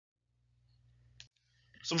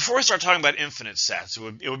So before we start talking about infinite sets,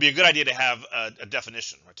 it would be a good idea to have a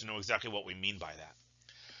definition, right, to know exactly what we mean by that.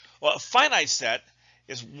 Well, a finite set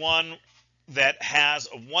is one that has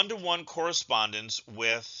a one-to-one correspondence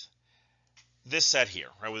with this set here,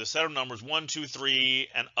 right, with a set of numbers 1, 2, 3,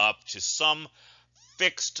 and up to some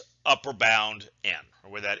fixed upper bound n,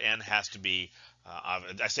 or where that n has to be,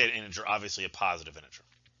 I say an integer, obviously a positive integer.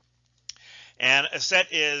 And a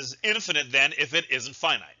set is infinite then if it isn't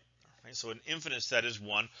finite. Right? So an infinite set is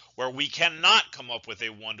one where we cannot come up with a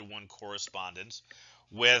one-to-one correspondence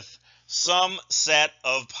with some set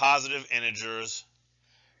of positive integers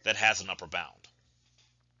that has an upper bound.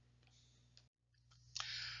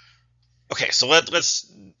 Okay, so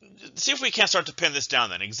let's see if we can't start to pin this down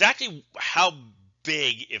then. Exactly how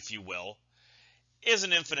big, if you will, is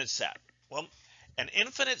an infinite set? Well, an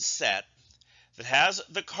infinite set that has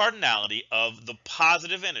the cardinality of the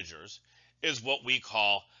positive integers is what we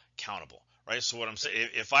call countable, right? So what I'm saying,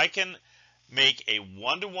 if I can make a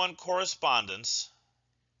one-to-one correspondence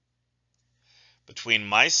between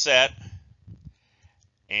my set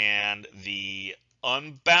and the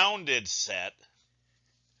unbounded set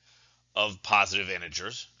of positive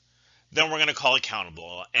integers, then we're going to call it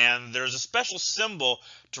countable. And there's a special symbol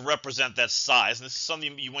to represent that size. And this is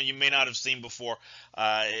something you may not have seen before.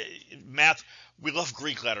 Math, we love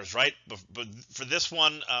Greek letters, right? But for this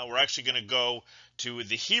one, we're actually going to go to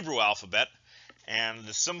the Hebrew alphabet. And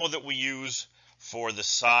the symbol that we use for the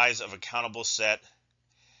size of a countable set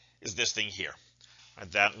is this thing here.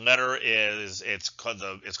 Right, that letter it's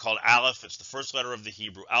called Aleph. It's the first letter of the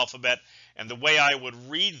Hebrew alphabet. And the way I would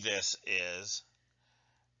read this is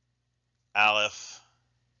Aleph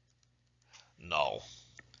null.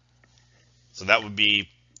 So that would be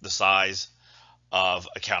the size of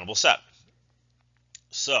a countable set.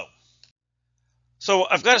 So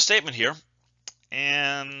I've got a statement here,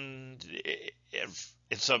 and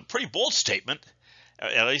it's a pretty bold statement,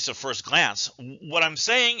 at least at first glance. What I'm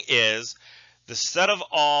saying is the set of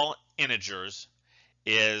all integers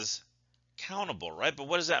is countable, right? But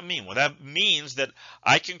what does that mean? Well, that means that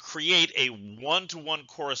I can create a one-to-one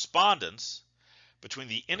correspondence between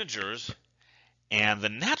the integers and the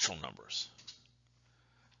natural numbers.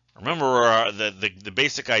 Remember, the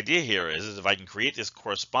basic idea here is if I can create this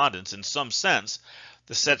correspondence, in some sense,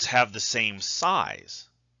 the sets have the same size.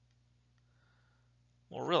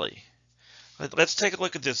 Well, really, let's take a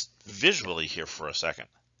look at this visually here for a second.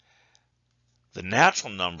 The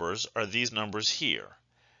natural numbers are these numbers here.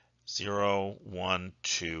 0, 1,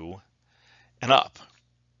 2, and up.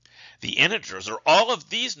 The integers are all of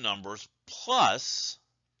these numbers plus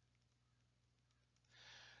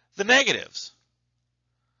the negatives.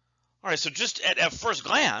 All right, so just at first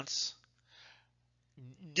glance,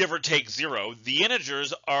 give or take 0, the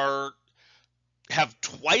integers have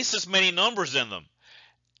twice as many numbers in them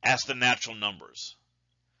as the natural numbers.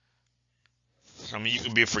 I mean, you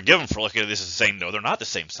can be forgiven for looking at this and saying, no, they're not the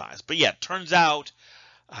same size. But yeah, it turns out,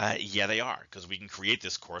 yeah, they are, because we can create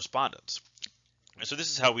this correspondence. Right, so this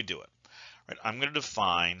is how we do it. Right, I'm going to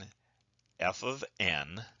define f of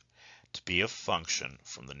n to be a function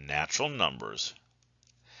from the natural numbers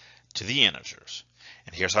to the integers.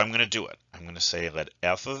 And here's how I'm going to do it. I'm going to say let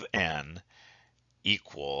f of n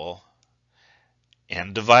equal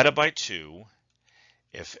n divided by 2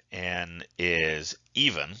 if n is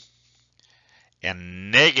even,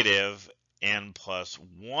 and negative n plus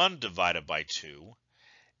 1 divided by 2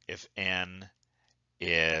 if n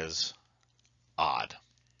is odd.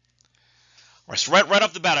 All right, so right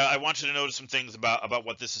off the bat, I want you to notice some things about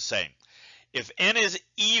what this is saying. If n is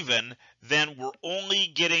even, then we're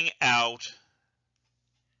only getting out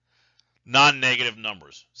non-negative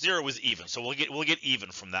numbers. 0 is even, so we'll get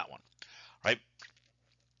even from that one, right?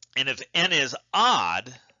 And if n is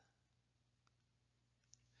odd,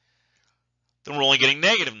 then we're only getting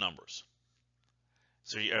negative numbers.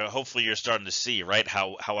 So hopefully you're starting to see, right,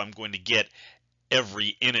 how I'm going to get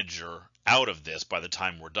every integer out of this by the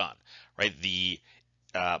time we're done, right? The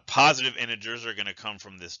positive integers are going to come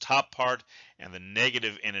from this top part, and the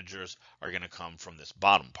negative integers are going to come from this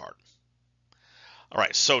bottom part. All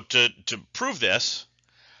right, so to prove this,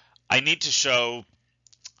 I need to show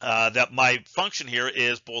that my function here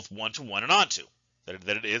is both one-to-one and onto,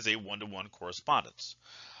 that it is a one-to-one correspondence.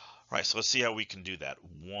 All right, so let's see how we can do that.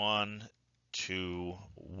 1, 2,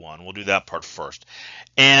 1. We'll do that part first.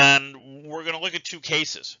 And we're going to look at two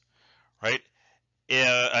cases, right?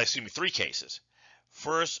 Excuse me, three cases.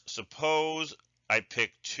 First, suppose I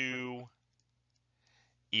pick two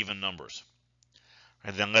even numbers.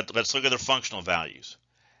 And then let's look at their functional values.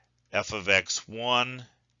 F of x1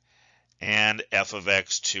 and f of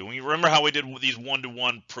x2. And you remember how we did these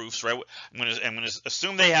one-to-one proofs, right? I'm going to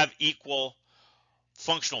assume they have equal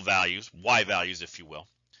functional values, y values, if you will.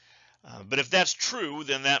 But if that's true,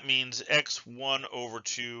 then that means x1 over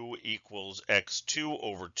 2 equals x2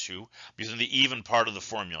 over 2. I'm using the even part of the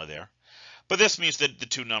formula there. But this means that the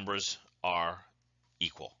two numbers are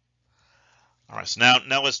equal. All right, so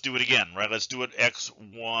now let's do it again, right? Let's do it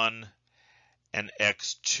x1 and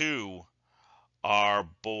x2 are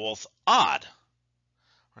both odd.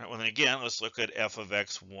 All right, well then again, let's look at f of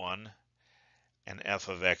x1 and f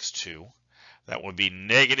of x2. That would be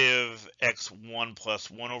negative x1 plus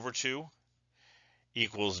 1 over 2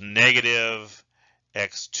 equals negative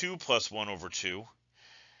x2 plus 1 over 2.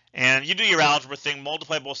 And you do your algebra thing,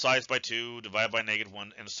 multiply both sides by 2, divide by negative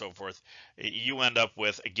 1, and so forth. You end up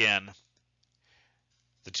with, again,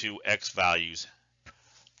 the two x values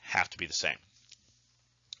have to be the same.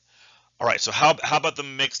 All right, so how about the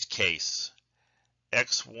mixed case?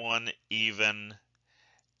 x1 even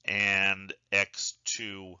and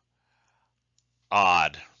x2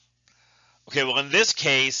 odd. Okay, well in this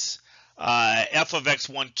case, f of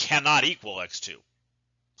x1 cannot equal x2.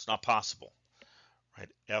 It's not possible, right?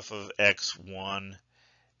 F of x1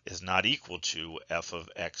 is not equal to f of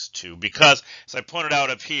x2 because, as I pointed out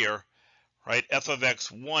up here, right, f of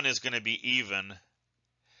x1 is going to be even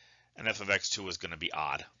and f of x2 is going to be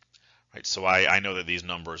odd, right? So I know that these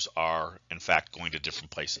numbers are, in fact, going to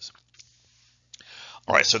different places.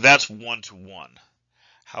 All right, so that's one-to-one.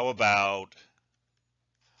 How about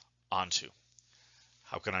onto?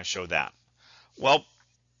 How can I show that? Well,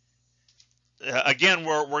 again,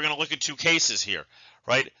 we're going to look at two cases here,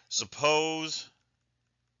 right? Suppose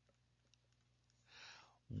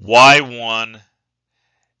y1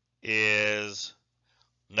 is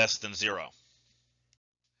less than 0.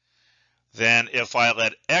 Then if I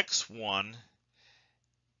let x1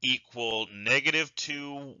 equal negative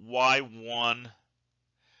 2y1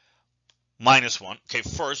 minus 1. Okay,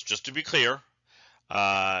 first, just to be clear,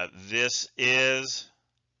 this is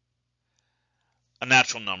a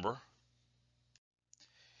natural number.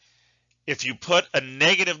 If you put a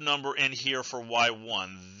negative number in here for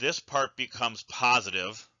y1, this part becomes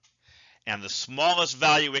positive, and the smallest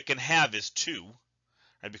value it can have is 2,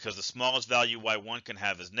 right? Because the smallest value y1 can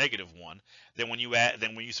have is negative 1. Then when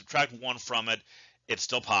you subtract 1 from it, it's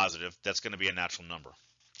still positive. That's going to be a natural number.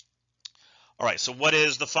 All right, so what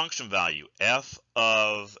is the function value? F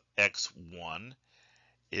of x1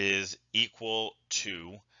 is equal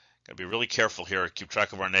to, got to be really careful here, keep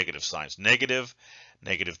track of our negative signs. Negative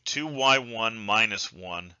 2y1 minus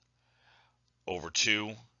 1 over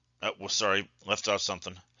 2. Oh, well, sorry, left out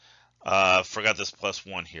something. Forgot this plus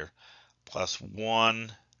 1 here. Plus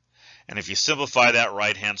 1. And if you simplify that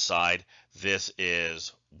right-hand side, this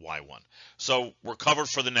is y1. So we're covered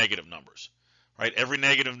for the negative numbers, right? Every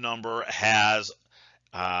negative number has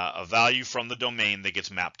a value from the domain that gets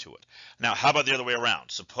mapped to it. Now, how about the other way around?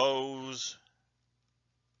 Suppose,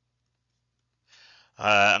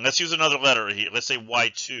 and let's use another letter here. Let's say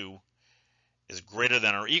y2 is greater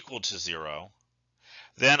than or equal to 0.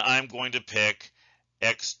 Then I'm going to pick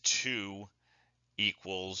x2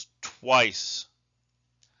 equals twice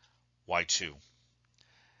y2.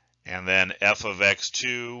 And then f of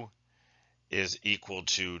x2 is equal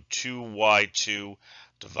to 2y2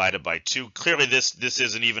 divided by 2. Clearly this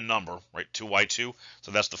is an even number, right? 2y2.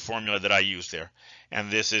 So that's the formula that I used there.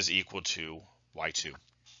 And this is equal to y2.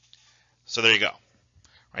 So there you go.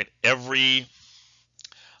 Right? Every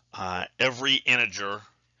integer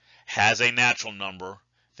has a natural number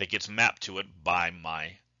that gets mapped to it by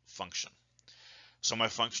my function. So my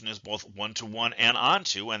function is both one-to-one and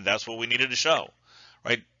onto, and that's what we needed to show,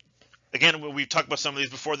 right? Again, we've talked about some of these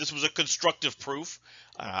before. This was a constructive proof.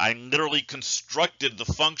 I literally constructed the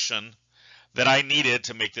function that I needed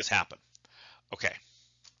to make this happen. Okay,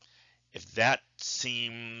 if that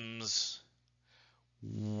seems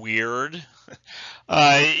weird,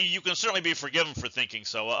 you can certainly be forgiven for thinking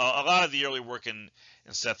so. A lot of the early work in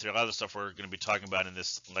set theory, a lot of the stuff we're going to be talking about in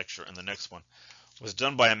this lecture and the next one, was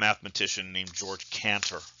done by a mathematician named George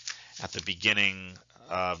Cantor at the beginning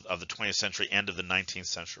of the 20th century, end of the 19th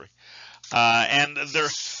century. And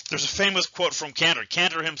there's a famous quote from Cantor.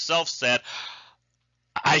 Cantor himself said,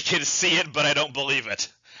 "I can see it, but I don't believe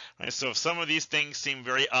it." Right? So if some of these things seem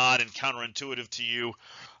very odd and counterintuitive to you,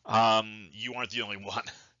 you aren't the only one.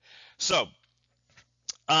 So,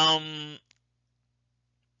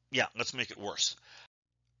 yeah, let's make it worse.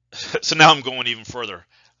 So now I'm going even further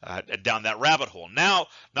down that rabbit hole. Now,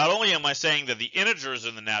 not only am I saying that the integers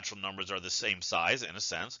and the natural numbers are the same size, in a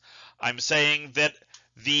sense, I'm saying that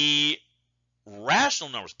the rational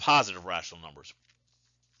numbers, positive rational numbers,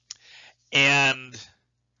 and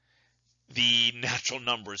the natural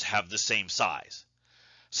numbers have the same size.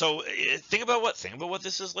 So think about what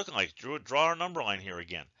this is looking like. Draw our number line here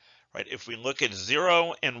again, right? If we look at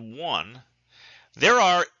 0 and 1, there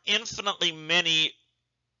are infinitely many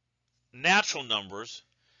natural numbers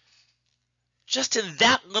just in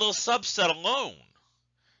that little subset alone.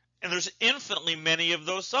 And there's infinitely many of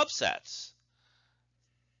those subsets.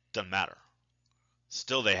 Doesn't matter.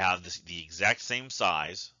 Still, they have the exact same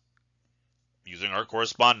size, using our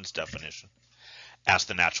correspondence definition, as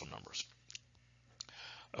the natural numbers.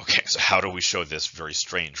 Okay, so how do we show this very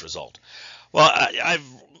strange result? Well,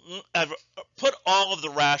 I've put all of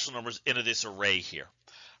the rational numbers into this array here,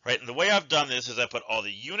 right? And the way I've done this is I put all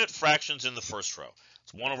the unit fractions in the first row.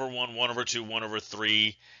 It's 1 over 1, 1 over 2, 1 over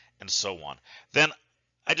 3, and so on. Then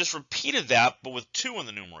I just repeated that, but with 2 in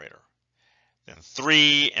the numerator. Then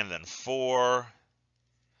 3, and then 4,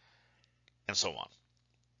 and so on.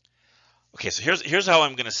 Okay, so here's how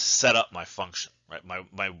I'm going to set up my function, right?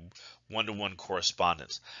 My one-to-one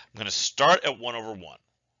correspondence. I'm going to start at 1 over 1.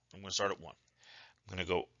 I'm going to start at 1. I'm going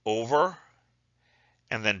to go over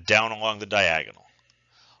and then down along the diagonal.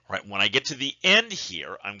 All right, when I get to the end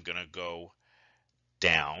here, I'm going to go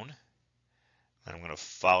down. And I'm going to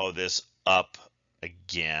follow this up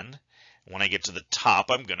again. When I get to the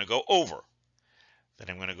top, I'm going to go over. Then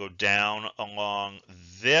I'm going to go down along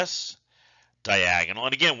this diagonal.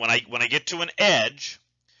 And again, when I get to an edge,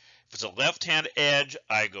 if it's a left-hand edge,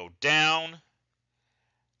 I go down,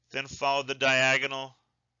 then follow the diagonal.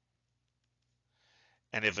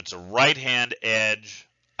 And if it's a right-hand edge,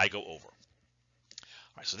 I go over.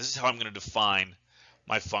 All right, so this is how I'm going to define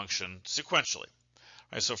my function sequentially.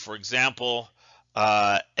 All right, so for example,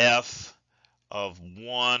 f of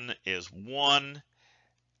 1 is 1,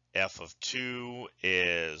 f of 2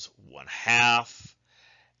 is 1/2,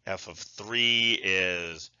 f of 3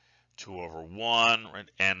 is 2 over 1, right?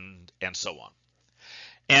 and so on.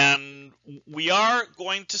 And we are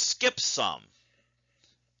going to skip some.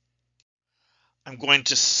 I'm going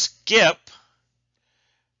to skip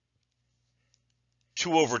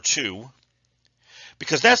 2 over 2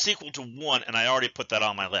 because that's equal to 1, and I already put that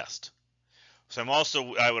on my list. So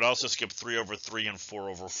I would also skip 3 over 3 and 4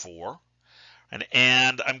 over 4.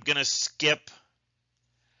 And I'm going to skip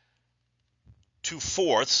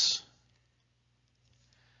 2/4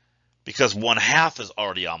 because 1/2 is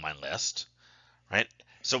already on my list, right?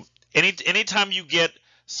 So anytime you get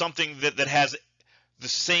something that has the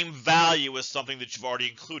same value as something that you've already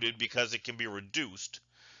included because it can be reduced,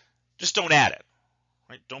 just don't add it,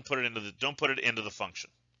 right? Don't put it into the function.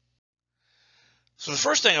 So the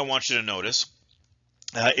first thing I want you to notice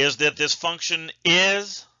is that this function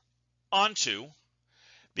is on 2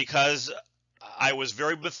 because I was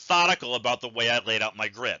very methodical about the way I laid out my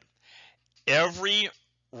grid. Every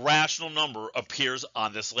rational number appears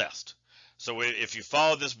on this list. So if you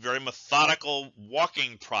follow this very methodical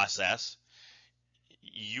walking process,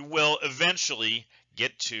 you will eventually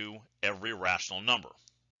get to every rational number.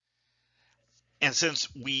 And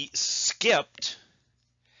since we skipped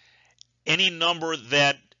any number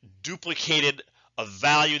that duplicated a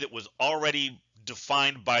value that was already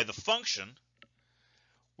defined by the function,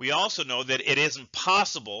 we also know that it isn't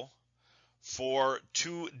possible for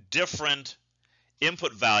 2 different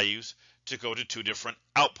input values to go to 2 different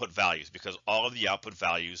output values because all of the output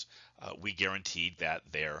values, we guaranteed that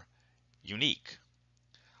they're unique.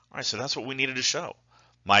 All right, so that's what we needed to show.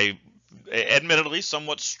 My admittedly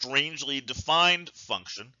somewhat strangely defined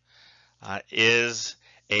function is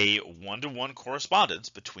a one-to-one correspondence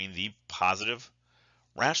between the positive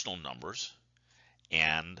rational numbers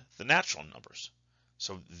and the natural numbers.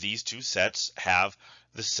 So these 2 sets have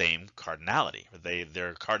the same cardinality.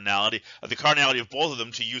 The cardinality of both of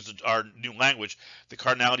them, to use our new language, the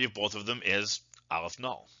cardinality of both of them is Aleph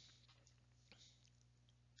null.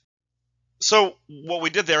 So what we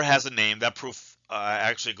did there has a name. That proof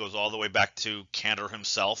actually goes all the way back to Cantor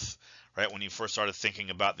himself, right? When he first started thinking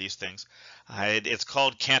about these things. It's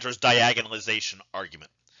called Cantor's diagonalization argument,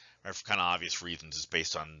 right? For kind of obvious reasons. It's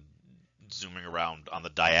based on zooming around on the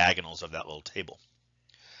diagonals of that little table.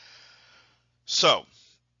 So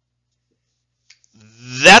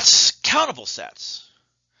that's countable sets,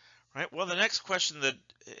 right? Well, the next question that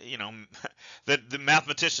that the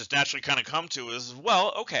mathematicians naturally kind of come to is,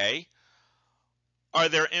 well, okay, are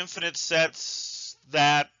there infinite sets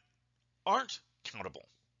that aren't countable?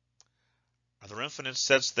 Are there infinite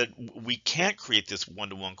sets that we can't create this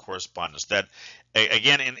one-to-one correspondence that,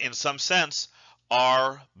 again, in some sense,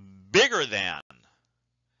 are bigger than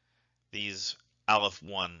these Aleph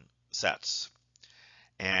 1 sets?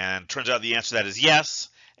 And turns out the answer to that is yes,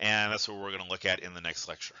 and that's what we're going to look at in the next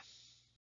lecture.